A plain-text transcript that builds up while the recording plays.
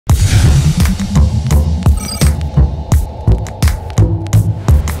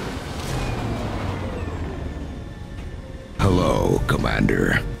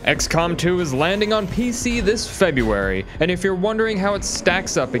Commander. XCOM 2 is landing on PC this February, and if you're wondering how it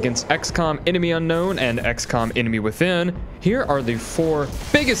stacks up against XCOM Enemy Unknown and XCOM Enemy Within, here are the 4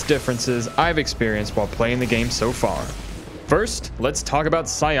 biggest differences I've experienced while playing the game so far. First, let's talk about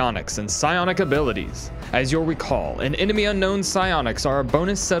psionics and psionic abilities. As you'll recall, in Enemy Unknown, psionics are a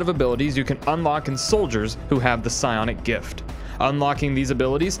bonus set of abilities you can unlock in soldiers who have the psionic gift. Unlocking these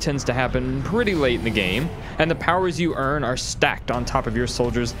abilities tends to happen pretty late in the game, and the powers you earn are stacked on top of your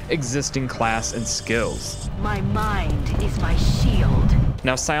soldier's existing class and skills. My mind is my shield.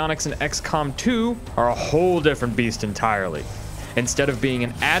 Now, psionics in XCOM 2 are a whole different beast entirely. Instead of being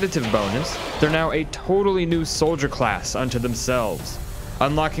an additive bonus, they're now a totally new soldier class unto themselves.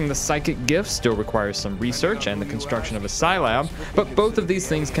 Unlocking the psychic gift still requires some research and the construction of a psi lab, but both of these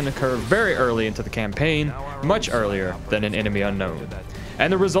things can occur very early into the campaign, much earlier than in Enemy Unknown.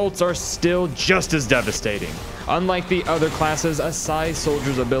 And the results are still just as devastating. Unlike the other classes, a psi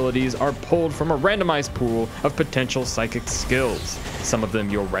soldier's abilities are pulled from a randomized pool of potential psychic skills. Some of them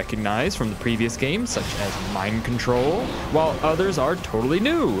you'll recognize from the previous games, such as mind control, while others are totally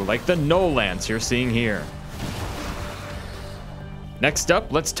new, like the Null Lance you're seeing here. Next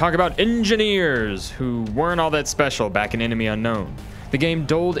up, let's talk about engineers, who weren't all that special back in Enemy Unknown. The game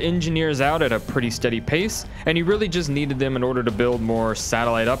doled engineers out at a pretty steady pace, and you really just needed them in order to build more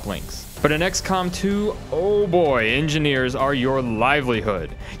satellite uplinks. But in XCOM 2, oh boy, engineers are your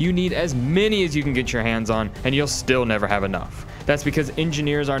livelihood. You need as many as you can get your hands on, and you'll still never have enough. That's because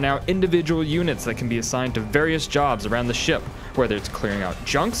engineers are now individual units that can be assigned to various jobs around the ship, whether it's clearing out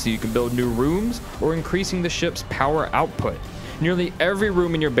junk so you can build new rooms, or increasing the ship's power output. Nearly every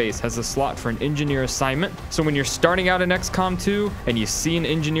room in your base has a slot for an engineer assignment, so when you're starting out in XCOM 2 and you see an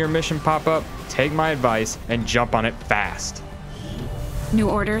engineer mission pop up, take my advice and jump on it fast. New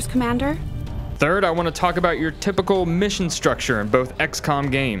orders, Commander? Third, I want to talk about your typical mission structure in both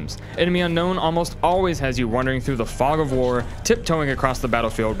XCOM games. Enemy Unknown almost always has you wandering through the fog of war, tiptoeing across the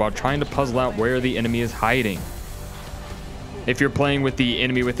battlefield while trying to puzzle out where the enemy is hiding. If you're playing with the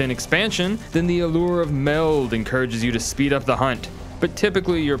Enemy Within expansion, then the allure of meld encourages you to speed up the hunt, but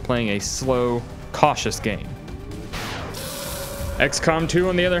typically you're playing a slow, cautious game. XCOM 2,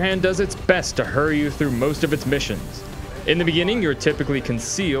 on the other hand, does its best to hurry you through most of its missions. In the beginning, you're typically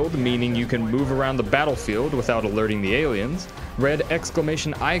concealed, meaning you can move around the battlefield without alerting the aliens. Red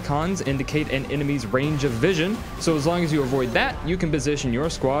exclamation icons indicate an enemy's range of vision, so as long as you avoid that, you can position your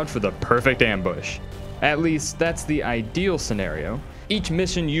squad for the perfect ambush. At least, that's the ideal scenario. Each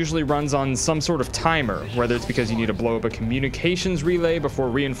mission usually runs on some sort of timer, whether it's because you need to blow up a communications relay before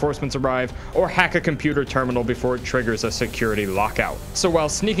reinforcements arrive, or hack a computer terminal before it triggers a security lockout. So while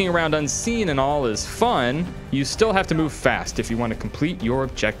sneaking around unseen and all is fun, you still have to move fast if you want to complete your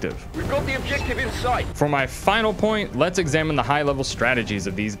objective. We've got the objective in sight. For my final point, let's examine the high-level strategies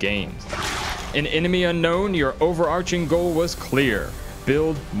of these games. In Enemy Unknown, your overarching goal was clear: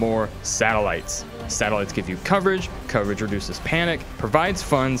 build more satellites. Satellites give you coverage, coverage reduces panic, provides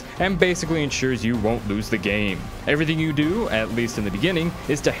funds, and basically ensures you won't lose the game. Everything you do, at least in the beginning,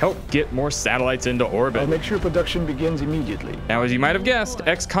 is to help get more satellites into orbit. I'll make sure production begins immediately. Now, as you might have guessed,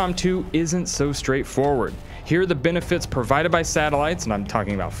 XCOM 2 isn't so straightforward. Here are the benefits provided by satellites, and I'm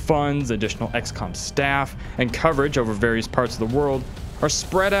talking about funds, additional XCOM staff, and coverage over various parts of the world, are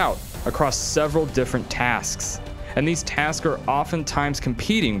spread out across several different tasks. And these tasks are oftentimes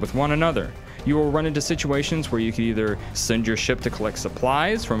competing with one another. You will run into situations where you can either send your ship to collect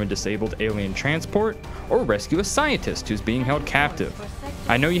supplies from a disabled alien transport, or rescue a scientist who's being held captive.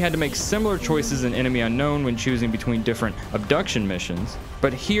 I know you had to make similar choices in Enemy Unknown when choosing between different abduction missions,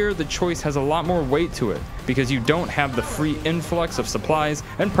 but here the choice has a lot more weight to it, because you don't have the free influx of supplies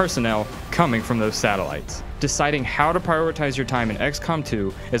and personnel coming from those satellites. Deciding how to prioritize your time in XCOM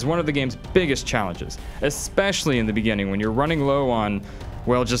 2 is one of the game's biggest challenges, especially in the beginning when you're running low on,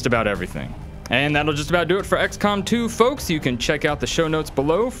 well, just about everything. And that'll just about do it for XCOM 2, folks. You can check out the show notes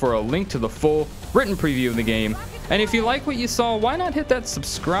below for a link to the full written preview of the game. And if you like what you saw, why not hit that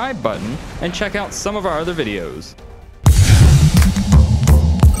subscribe button and check out some of our other videos.